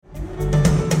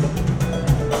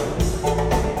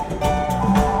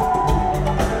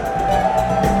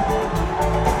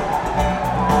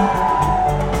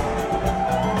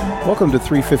Welcome to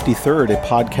 353rd, a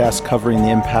podcast covering the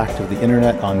impact of the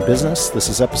internet on business. This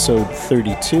is episode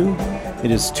 32.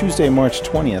 It is Tuesday, March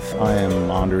 20th. I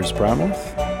am Anders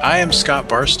Brownworth. I am Scott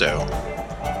Barstow.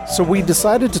 So we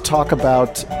decided to talk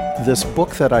about this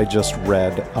book that I just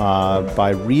read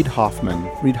by Reid Hoffman.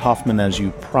 Reid Hoffman, as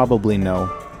you probably know,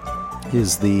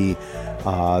 is the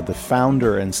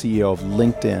founder and CEO of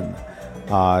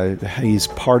LinkedIn. He's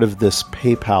part of this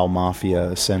PayPal mafia,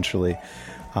 essentially,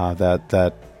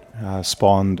 that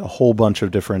spawned a whole bunch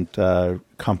of different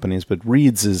companies. But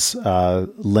Reid's is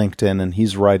LinkedIn, and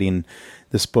he's writing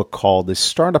this book called The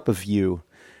Startup of You.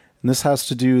 And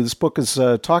this book is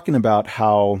talking about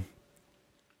how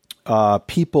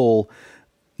people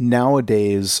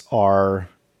nowadays are,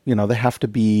 they have to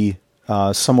be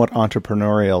somewhat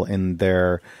entrepreneurial in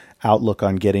their outlook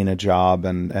on getting a job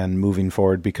and moving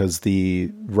forward, because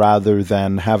rather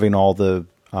than having all the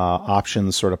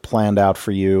options sort of planned out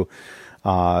for you,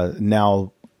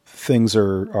 now things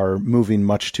are moving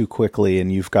much too quickly,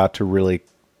 and you've got to really,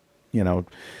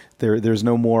 there's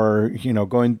no more,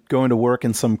 going to work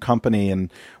in some company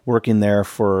and working there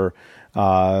for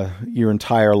your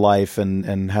entire life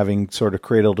and having sort of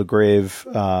cradle to grave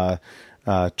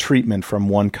treatment from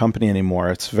one company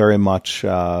anymore. It's very much,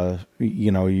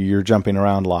 you're jumping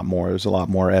around a lot more. There's a lot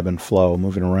more ebb and flow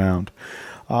moving around.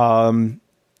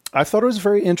 I thought it was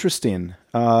very interesting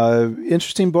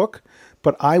book,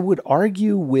 but I would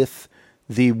argue with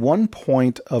the one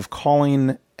point of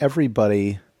calling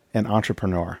everybody an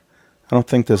entrepreneur. I don't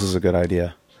think this is a good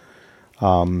idea.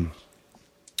 I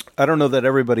don't know that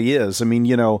everybody is. I mean,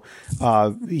 he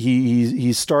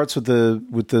starts with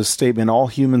the statement, all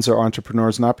humans are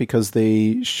entrepreneurs, not because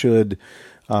they should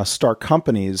start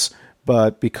companies,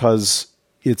 but because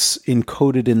it's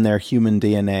encoded in their human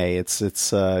DNA. It's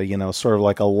sort of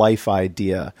like a life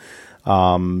idea.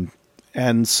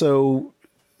 And so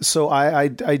I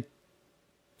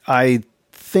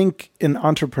think an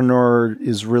entrepreneur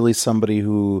is really somebody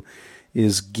who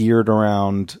is geared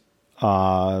around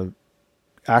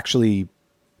actually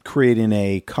creating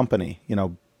a company,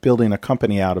 building a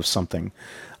company out of something.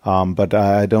 But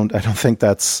I don't think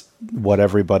that's what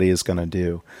everybody is going to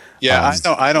do. Yeah,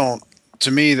 I don't.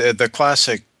 To me, the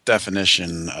classic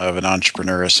definition of an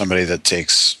entrepreneur is somebody that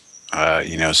takes,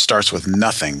 starts with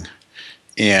nothing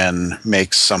and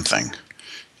makes something,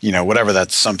 whatever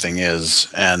that something is.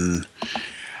 And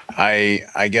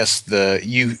I guess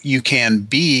you can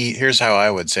be, here's how I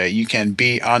would say it, you can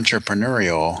be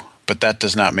entrepreneurial, but that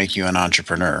does not make you an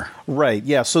entrepreneur. Right.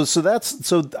 Yeah. So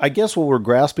I guess what we're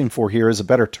grasping for here is a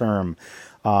better term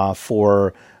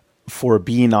for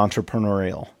being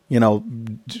entrepreneurial.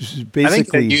 Basically, I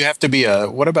think that you have to be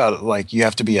you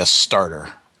have to be a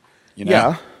starter.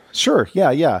 Yeah. Sure.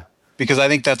 Yeah. Because I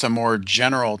think that's a more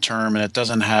general term, and it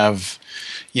doesn't have,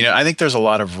 I think there's a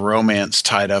lot of romance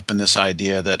tied up in this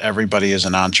idea that everybody is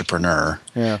an entrepreneur.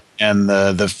 Yeah. And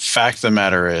the fact of the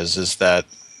matter is that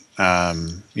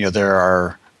there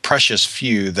are precious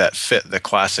few that fit the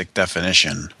classic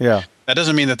definition. Yeah. That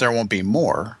doesn't mean that there won't be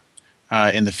more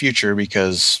in the future,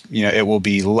 because it will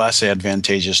be less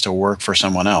advantageous to work for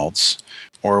someone else,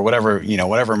 or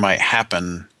whatever might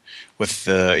happen with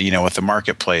the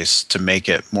marketplace to make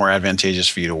it more advantageous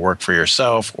for you to work for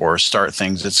yourself or start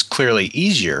things. It's clearly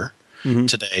easier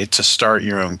today to start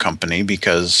your own company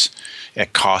because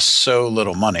it costs so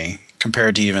little money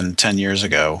compared to even 10 years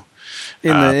ago.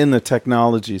 In the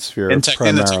technology sphere, in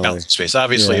the technology space.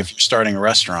 Obviously, if you're starting a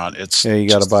restaurant, it's you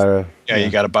got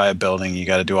to buy a building. You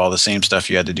got to do all the same stuff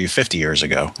you had to do 50 years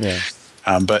ago. Yeah.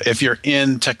 But if you're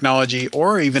in technology,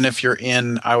 or even if you're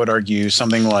in, I would argue,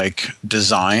 something like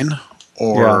design,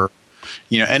 or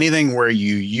anything where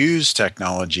you use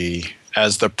technology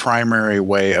as the primary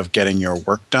way of getting your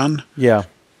work done. Yeah.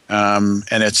 And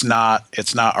it's not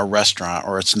a restaurant,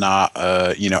 or it's not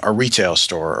a retail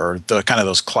store, or the kind of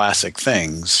those classic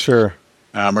things. Sure.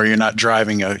 Or you're not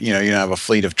driving you don't have a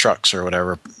fleet of trucks or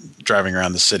whatever driving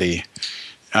around the city.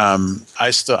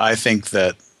 I think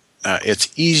that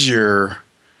it's easier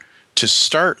to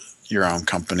start your own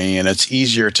company, and it's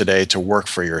easier today to work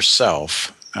for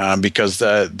yourself because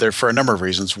there for a number of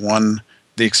reasons. One,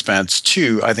 the expense.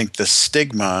 Two, I think the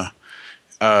stigma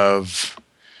of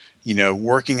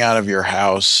working out of your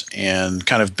house and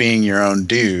kind of being your own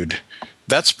dude,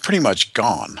 that's pretty much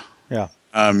gone. Yeah.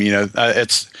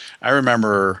 I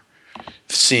remember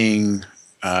seeing,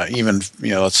 even,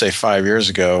 let's say 5 years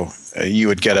ago, you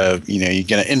would get you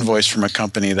get an invoice from a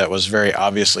company that was very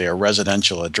obviously a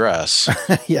residential address.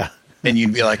 Yeah. And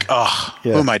you'd be like,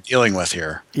 who am I dealing with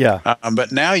here? Yeah.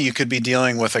 But now you could be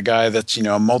dealing with a guy that's,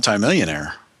 a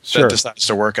multimillionaire. Sure. decides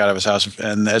to work out of his house,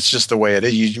 and that's just the way it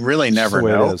is. You really That's never the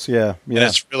way know. it is. Yeah. And Yeah.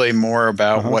 it's really more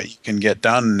about what you can get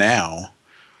done now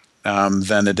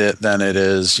than it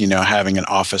is, having an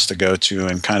office to go to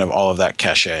and kind of all of that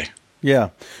cachet. Yeah.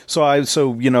 So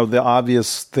the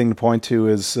obvious thing to point to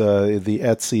is the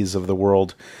Etsy's of the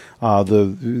world,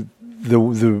 the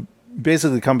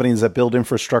basically companies that build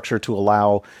infrastructure to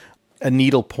allow a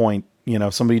needlepoint,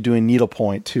 somebody doing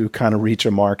needlepoint to kind of reach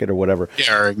a market or whatever.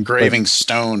 Yeah, or engraving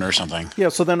stone or something. Yeah.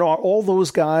 So then all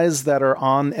those guys that are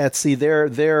on Etsy,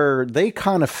 they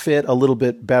kind of fit a little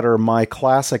bit better my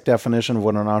classic definition of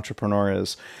what an entrepreneur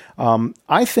is.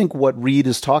 I think what Reed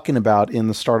is talking about in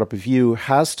the Startup of You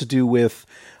has to do with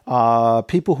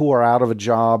people who are out of a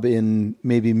job in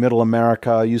maybe middle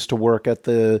America, used to work at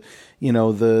the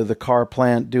car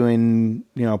plant doing,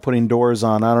 putting doors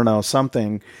on, I don't know,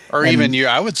 something. Or even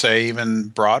I would say even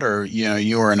broader,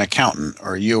 you were an accountant,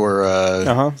 or you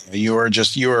were,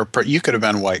 you could have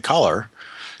been white collar.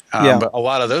 But a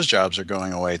lot of those jobs are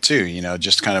going away too,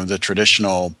 just kind of the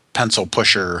traditional pencil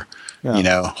pusher,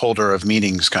 holder of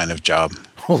meetings kind of job.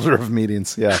 Holder of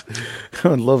meetings, yeah. I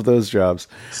love those jobs.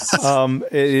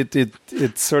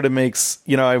 It sort of makes,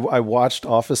 I watched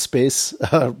Office Space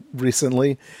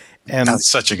recently, and that's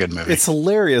such a good movie. It's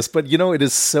hilarious, but it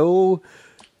is so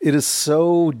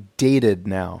dated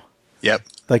now. Yep.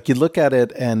 Like you look at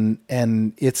it and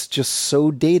it's just so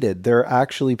dated. There are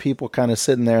actually people kind of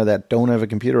sitting there that don't have a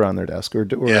computer on their desk or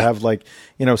have where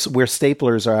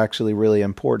staplers are actually really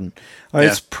important.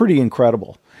 It's pretty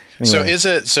incredible. Anyway.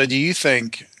 So do you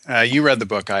think, you read the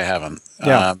book, I haven't.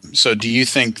 Yeah. So do you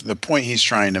think the point he's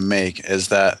trying to make is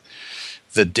that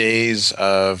the days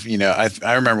of,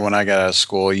 I remember when I got out of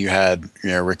school, you had,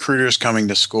 recruiters coming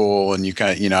to school, and you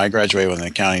kind of, I graduated with an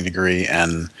accounting degree,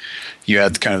 and you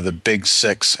had kind of the big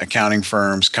 6 accounting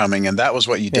firms coming, and that was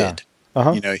what you did.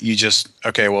 You just,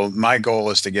 okay, well, my goal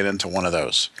is to get into one of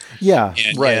those. Yeah.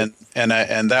 Right. And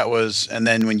that was, and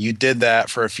then when you did that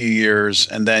for a few years,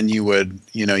 and then you would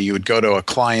go to a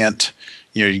client,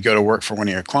 you go to work for one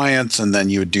of your clients, and then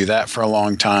you would do that for a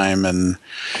long time. And,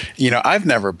 I've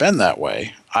never been that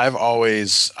way.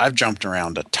 I've jumped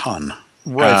around a ton.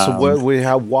 Right.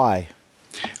 So why?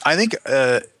 I think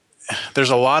there's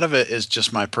a lot of it is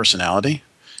just my personality.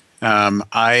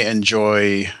 I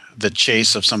enjoy the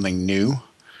chase of something new.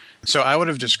 So I would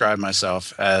have described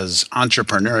myself as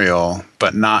entrepreneurial,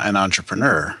 but not an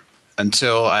entrepreneur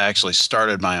until I actually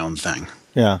started my own thing.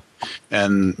 Yeah.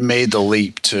 And made the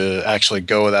leap to actually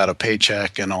go without a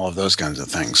paycheck and all of those kinds of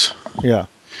things. Yeah.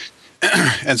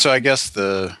 And so I guess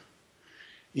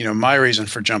my reason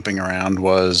for jumping around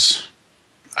was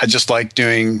I just like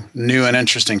doing new and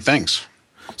interesting things.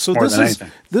 So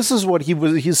this is what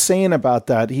he's saying about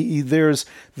that.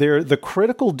 The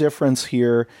critical difference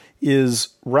here is,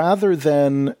 rather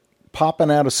than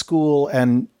popping out of school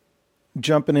and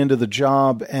jumping into the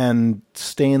job and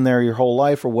staying there your whole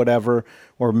life or whatever,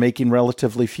 or making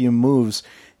relatively few moves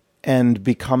and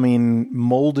becoming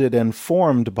molded and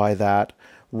formed by that,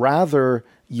 rather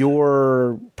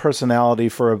your personality,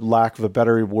 for lack of a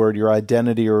better word, your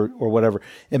identity or whatever,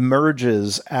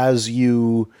 emerges as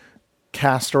you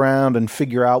cast around and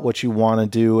figure out what you want to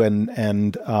do and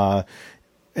end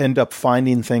up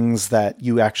finding things that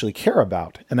you actually care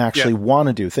about and actually want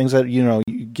to do, things that,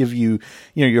 give you,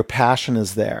 your passion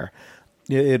is there.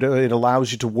 It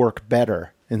allows you to work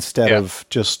better instead of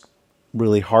just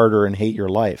really harder and hate your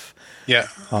life. Yeah.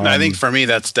 I think for me,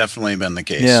 that's definitely been the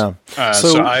case. Yeah.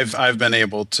 So I've been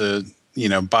able to,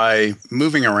 by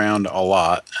moving around a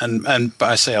lot, and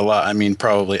I say a lot, I mean,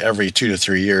 probably every 2 to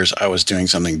 3 years, I was doing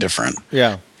something different.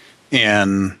 Yeah.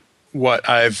 And what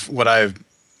I've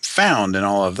found in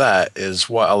all of that is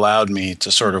what allowed me to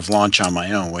sort of launch on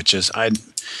my own, which is I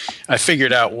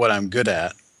figured out what I'm good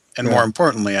at. And more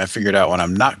importantly, I figured out what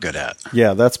I'm not good at.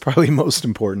 Yeah, that's probably most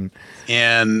important.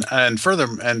 And further,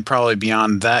 and probably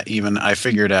beyond that even, I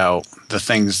figured out the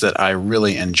things that I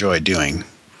really enjoy doing.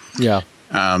 Yeah.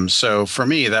 So for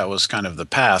me, that was kind of the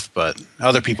path, but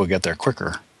other people get there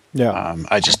quicker. Yeah.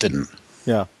 I just didn't.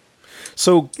 Yeah.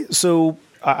 So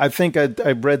I think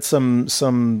I read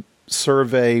some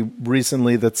survey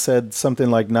recently that said something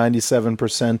like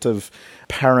 97% of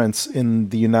parents in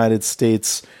the United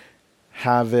States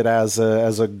have it as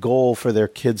a goal for their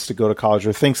kids to go to college,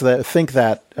 or think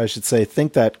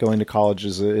that going to college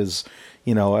is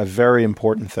a very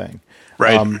important thing.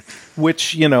 Right.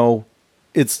 Which,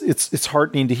 it's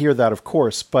heartening to hear that, of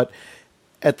course, but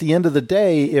at the end of the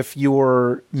day, if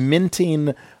you're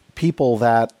minting people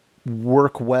that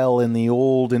work well in the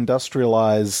old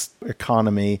industrialized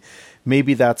economy,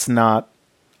 maybe that's not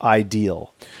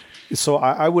ideal. So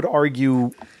I would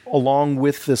argue, along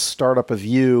with this startup of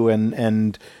you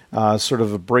and sort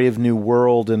of a brave new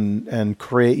world and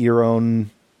create your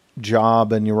own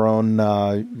job and your own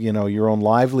your own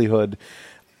livelihood.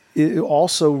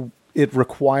 It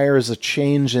requires a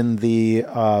change in the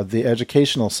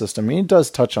educational system. I mean, it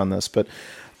does touch on this, but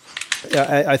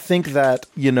I think that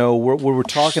what we're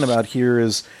talking about here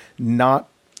is not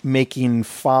making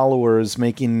followers,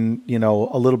 making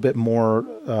a little bit more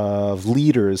of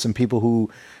leaders and people who,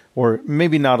 or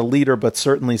maybe not a leader, but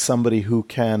certainly somebody who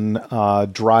can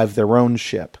drive their own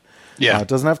ship. Yeah,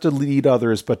 doesn't have to lead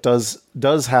others, but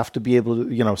does have to be able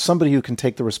to, somebody who can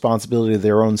take the responsibility of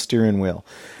their own steering wheel.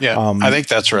 Yeah, I think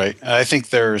that's right. I think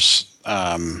there's,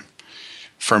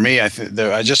 for me, I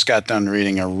just got done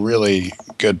reading a really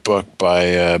good book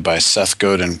by Seth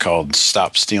Godin called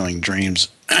 "Stop Stealing Dreams."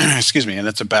 Excuse me, and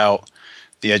it's about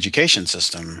the education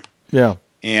system. Yeah,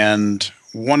 and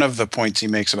one of the points he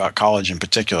makes about college in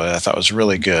particular that I thought was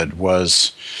really good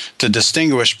was to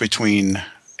distinguish between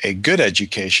a good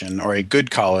education or a good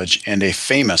college and a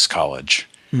famous college.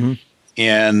 Mm-hmm.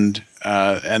 And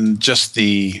just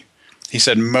he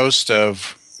said most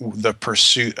of the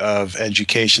pursuit of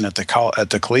education at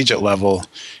the collegiate level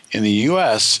in the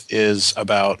U.S. is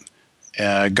about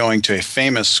going to a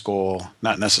famous school,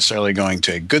 not necessarily going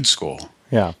to a good school.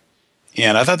 Yeah.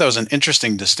 And I thought that was an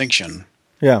interesting distinction.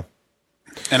 Yeah.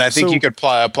 And I think you could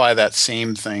apply that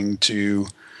same thing to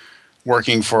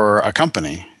working for a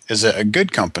company. Is it a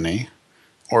good company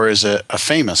or is it a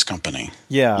famous company?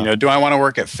 Yeah. Do I want to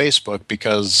work at Facebook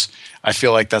because I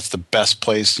feel like that's the best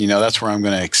place, that's where I'm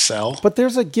going to excel? But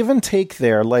there's a give and take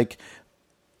there. Like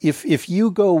if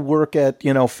you go work at,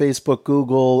 Facebook,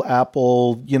 Google,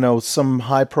 Apple, some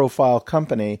high profile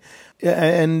company,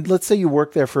 and let's say you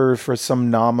work there for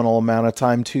some nominal amount of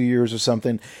time, 2 years or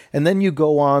something, and then you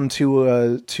go on to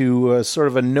a sort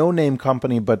of a no-name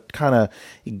company, but kind of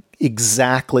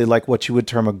exactly like what you would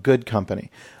term a good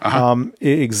company,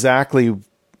 exactly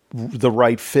the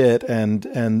right fit and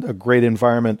a great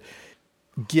environment.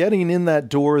 Getting in that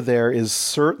door there is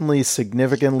certainly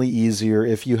significantly easier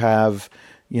if you have,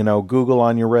 Google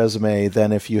on your resume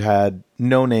than if you had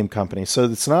no-name company. So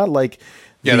it's not like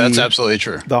that's absolutely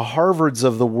true. The Harvards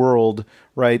of the world,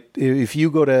 right? If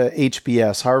you go to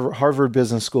HBS, Harvard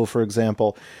Business School, for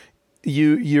example,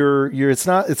 you're it's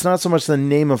not so much the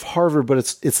name of Harvard, but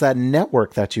it's that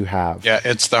network that you have. Yeah,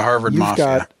 it's the Harvard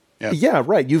Mafia. Yeah,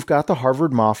 right. You've got the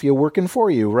Harvard Mafia working for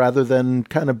you, rather than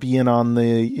kind of being on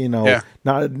the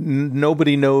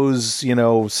nobody knows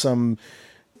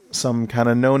some kind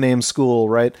of no-name school,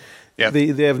 right? Yeah, they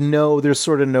have there's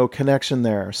sort of no connection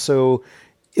there. So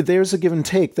there's a give and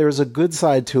take. There's a good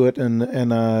side to it and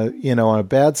a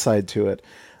bad side to it.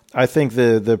 I think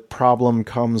the problem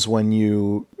comes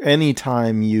when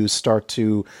anytime you start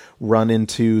to run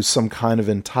into some kind of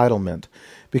entitlement,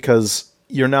 because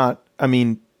you're not,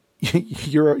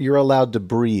 you're allowed to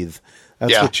breathe.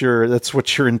 That's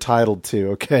what you're entitled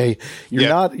to. Okay.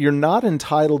 You're not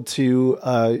entitled to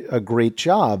a great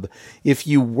job. If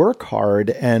you work hard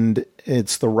and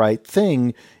it's the right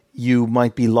thing, you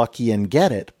might be lucky and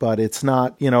get it, but it's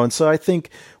not, and so I think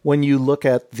when you look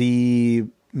at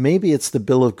maybe it's the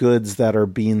bill of goods that are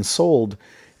being sold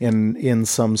in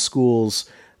some schools,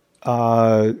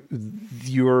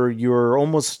 you're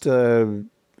almost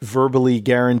verbally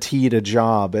guaranteed a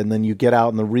job, and then you get out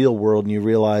in the real world and you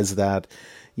realize that,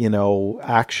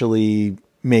 actually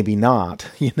maybe not,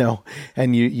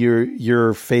 and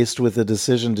you're faced with a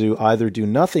decision to either do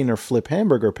nothing or flip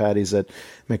hamburger patties at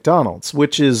McDonald's,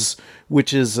 which is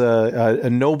a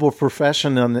noble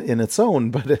profession in its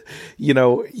own. But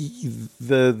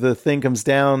the thing comes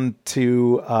down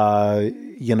to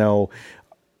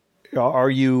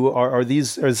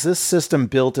is this system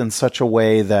built in such a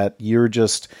way that you're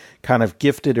just kind of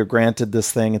gifted or granted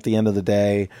this thing at the end of the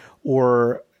day,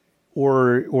 or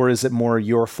is it more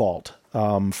your fault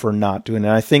for not doing it?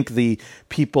 And I think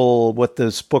what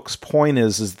this book's point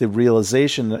is the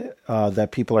realization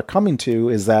that people are coming to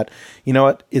is that,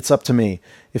 what, it's up to me.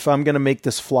 If I'm going to make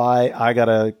this fly, I got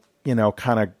to,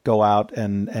 kind of go out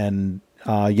and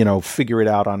figure it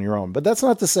out on your own. But that's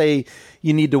not to say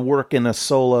you need to work in a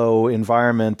solo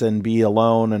environment and be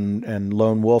alone and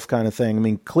lone wolf kind of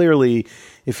thing. Clearly,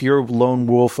 if you're lone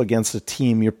wolf against a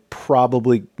team, you're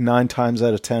probably 9 times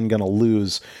out of 10 going to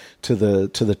lose to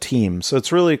the team. So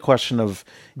it's really a question of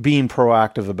being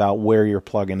proactive about where you're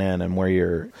plugging in and where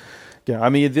you're. Yeah,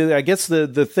 I guess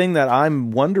the thing that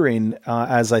I'm wondering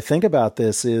as I think about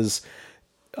this is,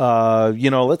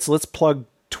 let's plug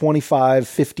 25,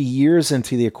 50 years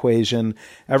into the equation,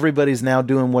 everybody's now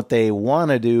doing what they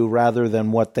want to do rather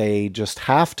than what they just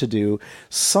have to do.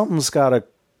 Something's got to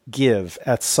give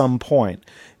at some point,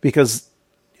 because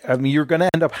I mean, you're going to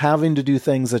end up having to do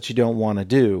things that you don't want to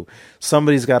do.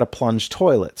 Somebody's got to plunge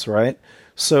toilets, right?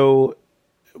 So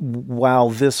while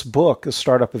this book, A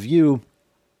Startup of You,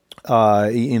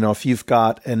 if you've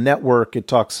got a network, it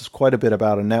talks quite a bit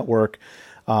about a network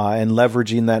and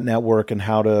leveraging that network and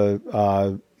how to,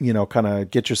 kind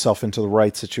of get yourself into the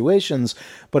right situations.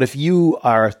 But if you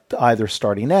are either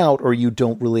starting out or you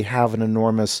don't really have an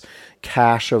enormous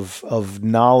cache of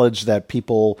knowledge that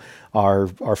people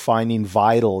are finding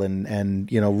vital and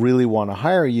really want to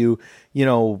hire you,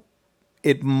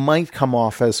 it might come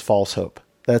off as false hope.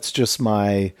 That's just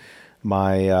my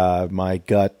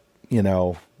gut,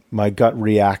 my gut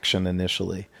reaction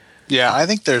initially. Yeah, I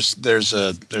think there's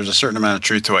a certain amount of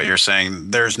truth to what you're saying.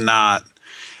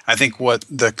 I think what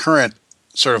the current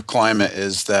sort of climate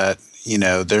is that,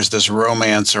 there's this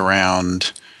romance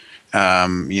around,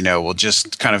 we'll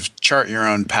just kind of chart your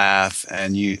own path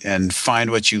and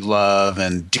find what you love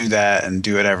and do that and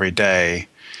do it every day.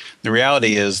 The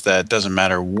reality is that it doesn't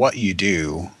matter what you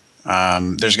do.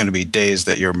 There's going to be days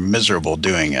that you're miserable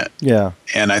doing it. Yeah.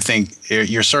 And I think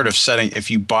you're sort of setting,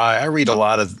 I read a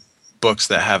lot of books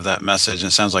that have that message, and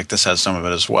it sounds like this has some of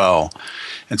it as well.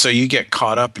 And so you get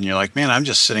caught up and you're like, man, I'm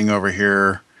just sitting over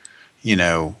here,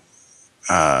 I'm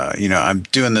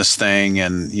doing this thing,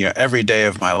 and, every day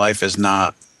of my life is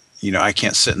not, I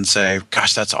can't sit and say,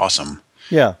 gosh, that's awesome.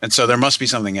 Yeah. And so there must be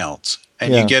something else.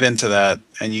 And you get into that,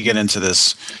 and you get into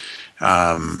this,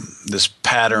 this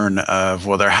pattern of,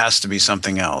 well, there has to be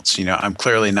something else. I'm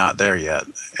clearly not there yet.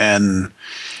 And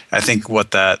I think what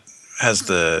that has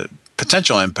the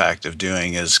potential impact of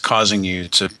doing is causing you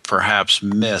to perhaps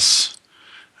miss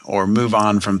or move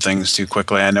on from things too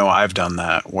quickly. I know I've done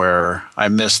that, where I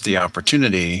missed the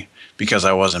opportunity because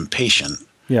I wasn't patient.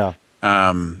 Yeah.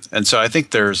 And so I think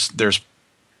there's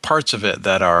parts of it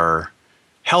that are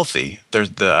healthy.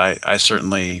 I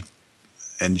certainly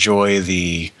enjoy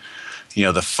the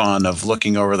fun of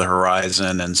looking over the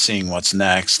horizon and seeing what's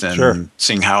next, and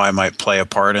seeing how I might play a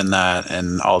part in that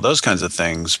and all those kinds of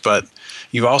things. But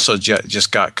you've also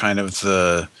just got kind of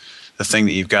the thing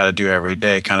that you've got to do every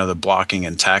day, kind of the blocking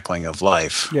and tackling of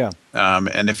life. Yeah.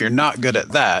 And if you're not good at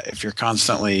that, if you're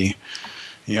constantly,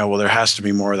 there has to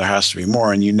be more,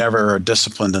 and you never are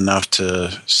disciplined enough to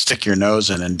stick your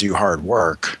nose in and do hard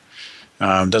work,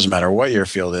 doesn't matter what your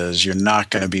field is, you're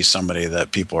not going to be somebody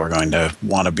that people are going to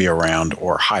want to be around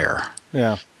or hire.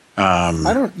 Yeah. I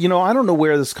don't know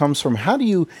where this comes from. How do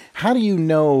you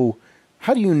know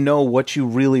what you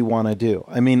really want to do?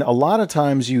 I mean, a lot of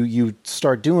times you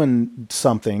start doing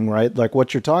something, right? Like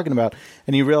what you're talking about,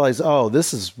 and you realize, oh,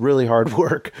 this is really hard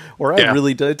work, or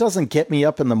it doesn't get me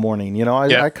up in the morning.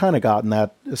 I kind of gotten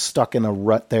that stuck in a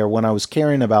rut there when I was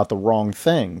caring about the wrong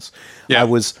things. Yeah. I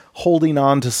was holding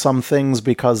on to some things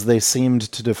because they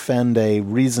seemed to defend a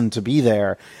reason to be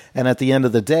there. And at the end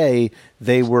of the day,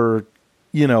 they were,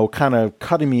 kind of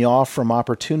cutting me off from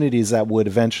opportunities that would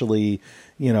eventually,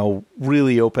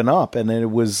 really open up. And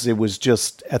it was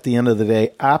just, at the end of the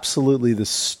day, absolutely the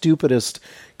stupidest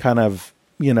kind of,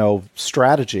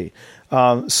 strategy.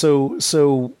 Then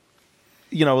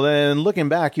looking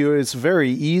back, it's very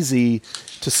easy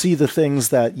to see the things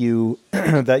that you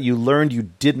that you learned you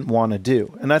didn't want to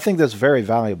do, and I think that's very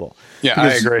valuable. Yeah,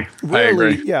 I agree.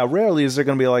 Yeah, rarely is there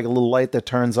going to be like a little light that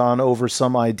turns on over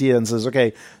some idea and says,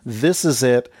 "Okay, this is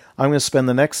it. I'm going to spend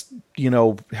the next,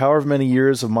 however many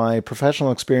years of my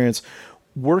professional experience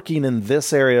working in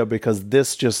this area because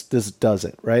this does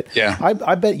it," right? Yeah.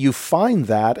 I bet you find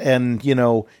that, and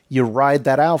you ride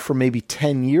that out for maybe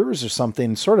 10 years or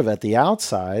something, sort of at the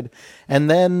outside, and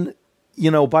then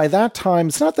by that time,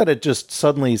 it's not that it just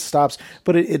suddenly stops,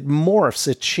 but it morphs,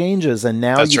 it changes, and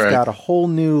now you've got a whole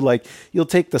new, you'll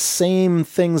take the same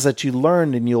things that you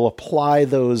learned and you'll apply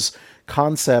those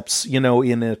concepts,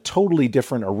 in a totally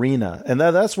different arena. And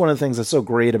that's one of the things that's so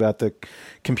great about the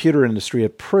computer industry.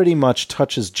 It pretty much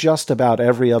touches just about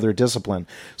every other discipline.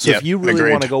 So if you really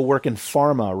want to go work in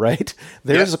pharma, right,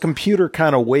 there's a computer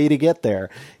kind of way to get there.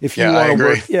 If you want to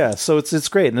work, so it's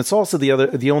great. And it's also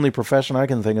the only profession I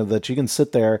can think of that you can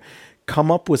sit there, come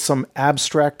up with some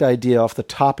abstract idea off the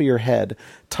top of your head,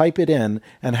 type it in,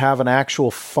 and have an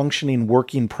actual functioning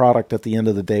working product at the end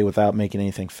of the day without making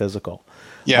anything physical.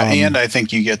 Yeah, and I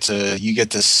think you get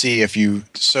to see, if you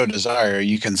so desire,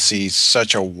 you can see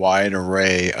such a wide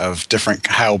array of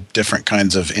how different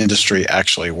kinds of industry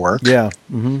actually work. Yeah.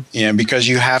 Mm-hmm. Yeah, because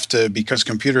because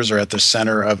computers are at the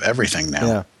center of everything now.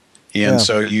 Yeah. And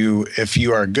so if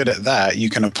you are good at that, you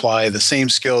can apply the same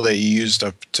skill that you used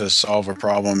to solve a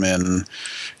problem in,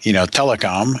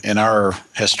 telecom in our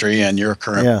history and your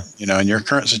current, in your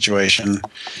current situation.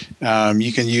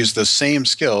 You can use the same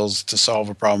skills to solve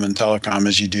a problem in telecom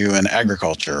as you do in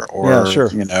agriculture or,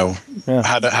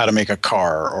 how to make a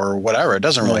car or whatever. It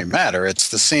doesn't really matter. It's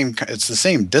the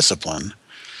same discipline.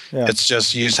 Yeah. It's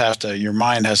just your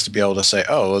mind has to be able to say,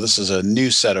 oh, this is a new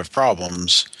set of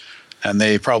problems. And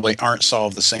they probably aren't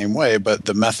solved the same way, but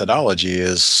the methodology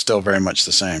is still very much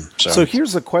the same. So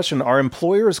here's the question. Are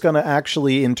employers going to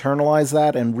actually internalize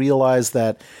that and realize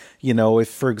that, if,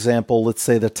 for example, let's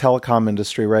say the telecom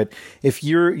industry, right? If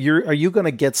are you going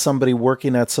to get somebody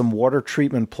working at some water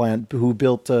treatment plant who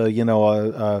built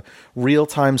a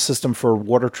real-time system for a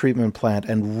water treatment plant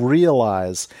and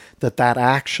realize that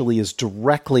actually is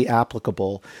directly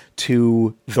applicable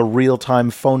to the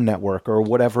real-time phone network or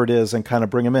whatever it is and kind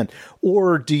of bring them in?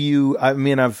 Or do you,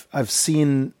 I've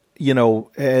seen,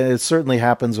 it certainly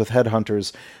happens with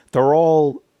headhunters. They're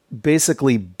all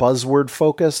basically buzzword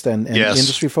focused and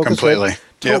industry focused. Completely. Right?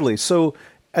 Totally. Yep. So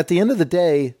at the end of the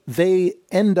day, the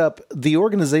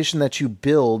organization that you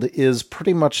build is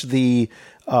pretty much the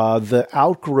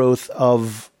outgrowth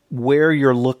of where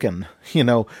you're looking,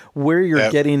 where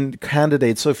you're getting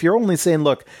candidates. So if you're only saying,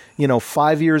 look,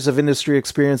 5 years of industry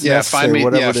experience, find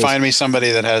me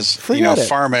somebody that has,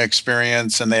 pharma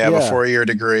experience and they have a 4-year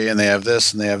degree and they have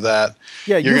this and they have that.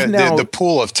 Yeah, the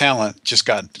pool of talent just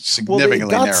got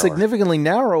significantly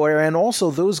narrower. And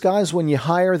also those guys, when you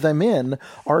hire them in,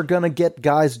 are going to get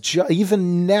guys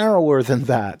even narrower than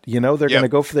that. They're going to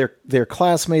go for their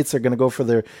classmates. They're going to go for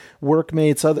their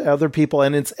workmates, other people.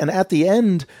 And at the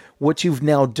end, what you've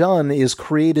now done is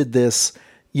created this,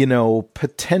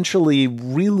 potentially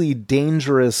really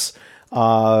dangerous,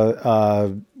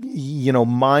 mind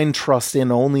trust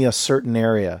in only a certain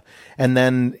area. And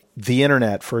then the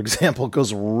internet, for example,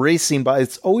 goes racing by.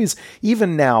 It's always,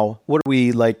 even now, what are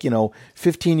we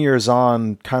 15 years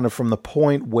on, kind of from the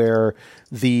point where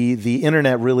the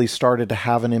internet really started to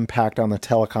have an impact on the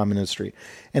telecom industry.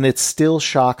 And it still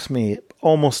shocks me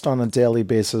almost on a daily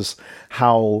basis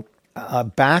how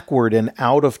backward and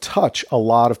out of touch a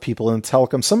lot of people in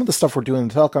telecom. Some of the stuff we're doing in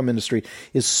the telecom industry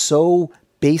is so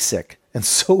basic and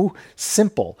so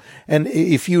simple. And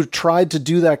if you tried to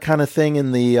do that kind of thing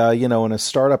in the, in a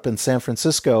startup in San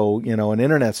Francisco, an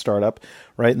internet startup,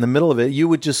 right in the middle of it, you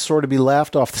would just sort of be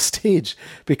laughed off the stage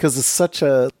because it's such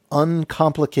a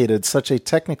uncomplicated, such a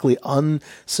technically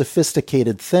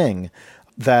unsophisticated thing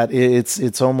that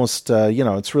it's almost,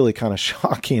 it's really kind of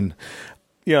shocking.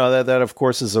 That of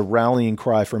course is a rallying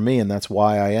cry for me, and that's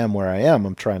why I am where I am.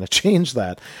 I'm trying to change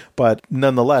that, but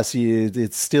nonetheless,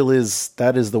 it still is.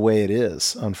 That is the way it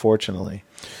is, unfortunately.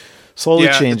 Slowly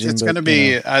changing. It's going to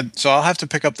be. So I'll have to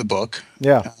pick up the book.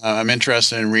 Yeah, I'm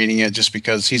interested in reading it just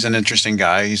because he's an interesting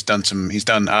guy. He's done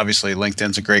obviously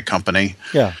LinkedIn's a great company.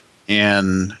 Yeah.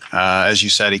 And as you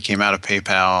said, he came out of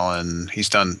PayPal, and he's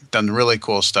done really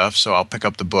cool stuff. So I'll pick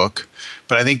up the book.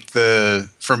 But I think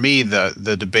for me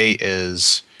the debate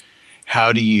is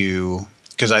how do you,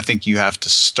 because I think you have to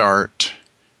start,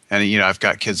 and I've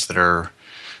got kids that are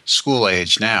school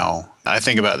age now. I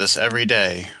think about this every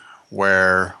day,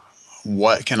 where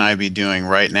what can I be doing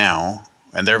right now?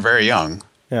 And they're very young.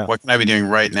 Yeah. What can I be doing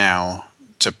right now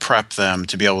to prep them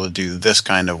to be able to do this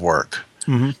kind of work?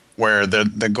 Mm-hmm. Where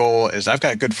the goal is, I've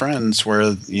got good friends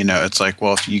where, it's like,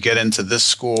 well, if you get into this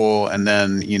school and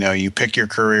then, you pick your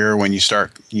career when you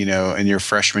start, in your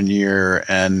freshman year,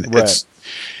 and right.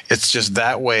 It's just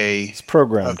that way it's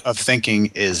programmed. Of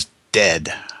thinking is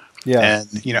dead. Yeah. And,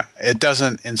 it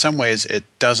doesn't, in some ways, it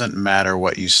doesn't matter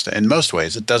what you, in most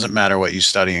ways, it doesn't matter what you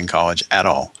study in college at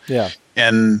all. Yeah.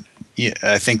 And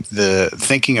I think the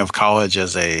thinking of college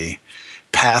as a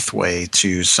pathway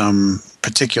to some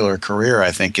particular career,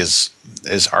 I think is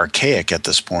archaic at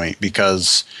this point,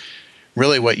 because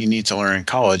really what you need to learn in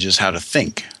college is how to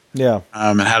think. Yeah.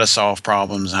 And how to solve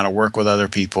problems, how to work with other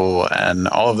people, and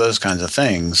all of those kinds of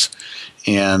things.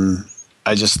 And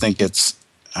I just think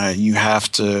I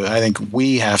think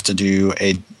we have to do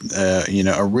a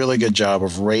really good job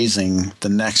of raising the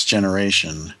next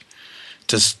generation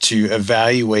to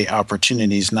evaluate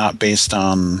opportunities, not based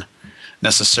on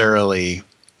necessarily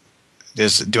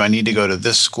do I need to go to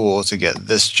this school to get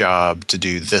this job to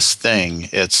do this thing.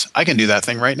 It's, I can do that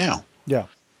thing right now. Yeah.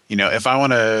 If I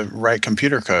want to write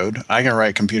computer code, I can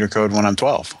write computer code when I'm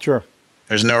 12. Sure.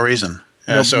 There's no reason.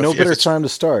 No better time to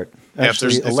start.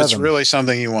 Actually, if it's really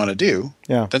something you want to do,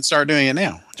 then start doing it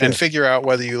now. Sure. And figure out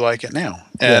whether you like it now.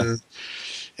 And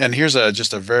here's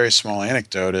just a very small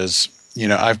anecdote is,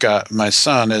 I've got my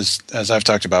son, as I've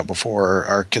talked about before,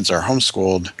 our kids are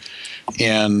homeschooled,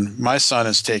 and my son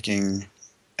is taking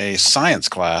a science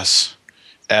class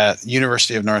at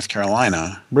University of North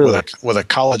Carolina Really? with a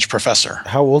college professor.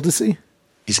 How old is he?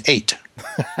 He's 8.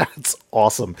 That's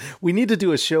awesome. We need to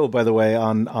do a show, by the way,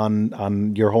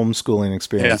 on your homeschooling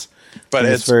experience. Yeah. But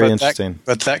it's very interesting.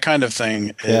 But that kind of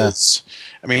thing is,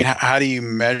 I mean, how do you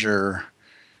measure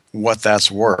what that's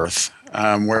worth?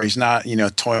 Where he's not,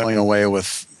 toiling away with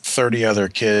 30 other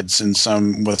kids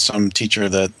with some teacher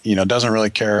that, doesn't really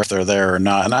care if they're there or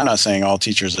not. And I'm not saying all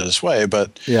teachers are this way,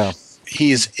 but yeah.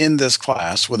 He's in this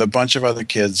class with a bunch of other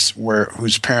kids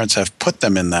whose parents have put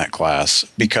them in that class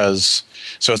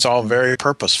so it's all very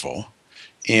purposeful,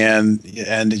 and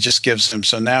it just gives him.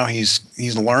 So now he's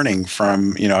learning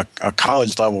from a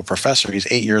college level professor. He's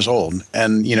 8 years old,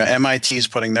 and MIT's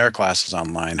putting their classes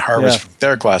online, Harvard's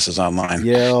their classes online,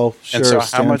 Yale, sure, and so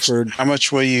Stanford. how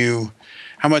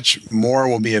much more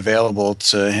will be available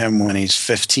to him when he's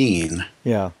 15?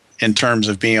 Yeah. In terms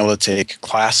of being able to take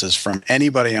classes from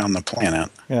anybody on the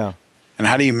planet. Yeah. And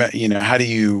how do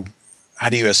you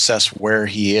assess where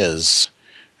he is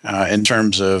in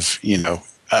terms of,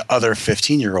 other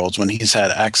 15-year-olds when he's had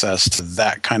access to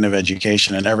that kind of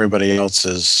education and everybody else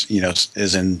is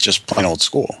in just plain old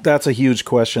school? That's a huge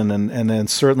question and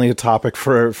certainly a topic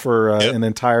for an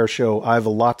entire show. I have a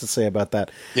lot to say about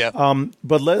that. Yeah.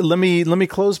 But let me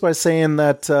close by saying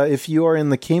that if you are in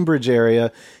the Cambridge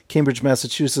area, Cambridge,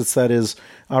 Massachusetts, that is,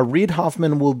 Reid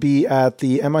Hoffman will be at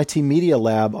the MIT Media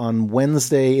Lab on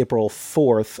Wednesday, April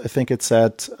 4th. I think it's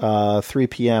at 3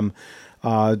 p.m.,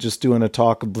 just doing a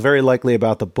talk, very likely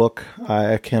about the book.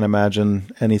 I can't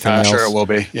imagine anything else. Sure it will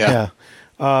be. Yeah.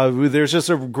 There's just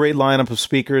a great lineup of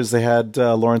speakers. They had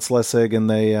Lawrence Lessig, and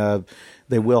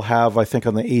they will have, I think,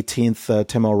 on the 18th,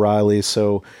 Tim O'Reilly.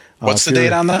 So, what's the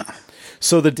date on that?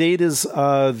 So the date is the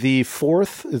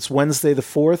 4th. It's Wednesday, the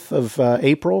 4th of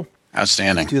April.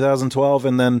 Outstanding. 2012,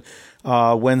 and then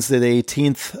Wednesday, the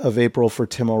 18th of April for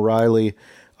Tim O'Reilly.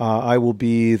 I will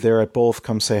be there at both.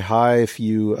 Come say hi if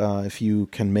you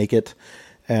can make it,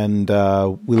 and we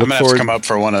look I'm gonna have to come up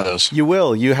for one of those. You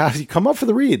will. You come up for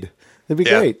the read. That'd be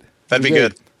great. That'd be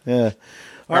good. Yeah.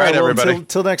 All right, well, everybody.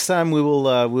 Until next time,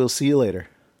 we'll see you later.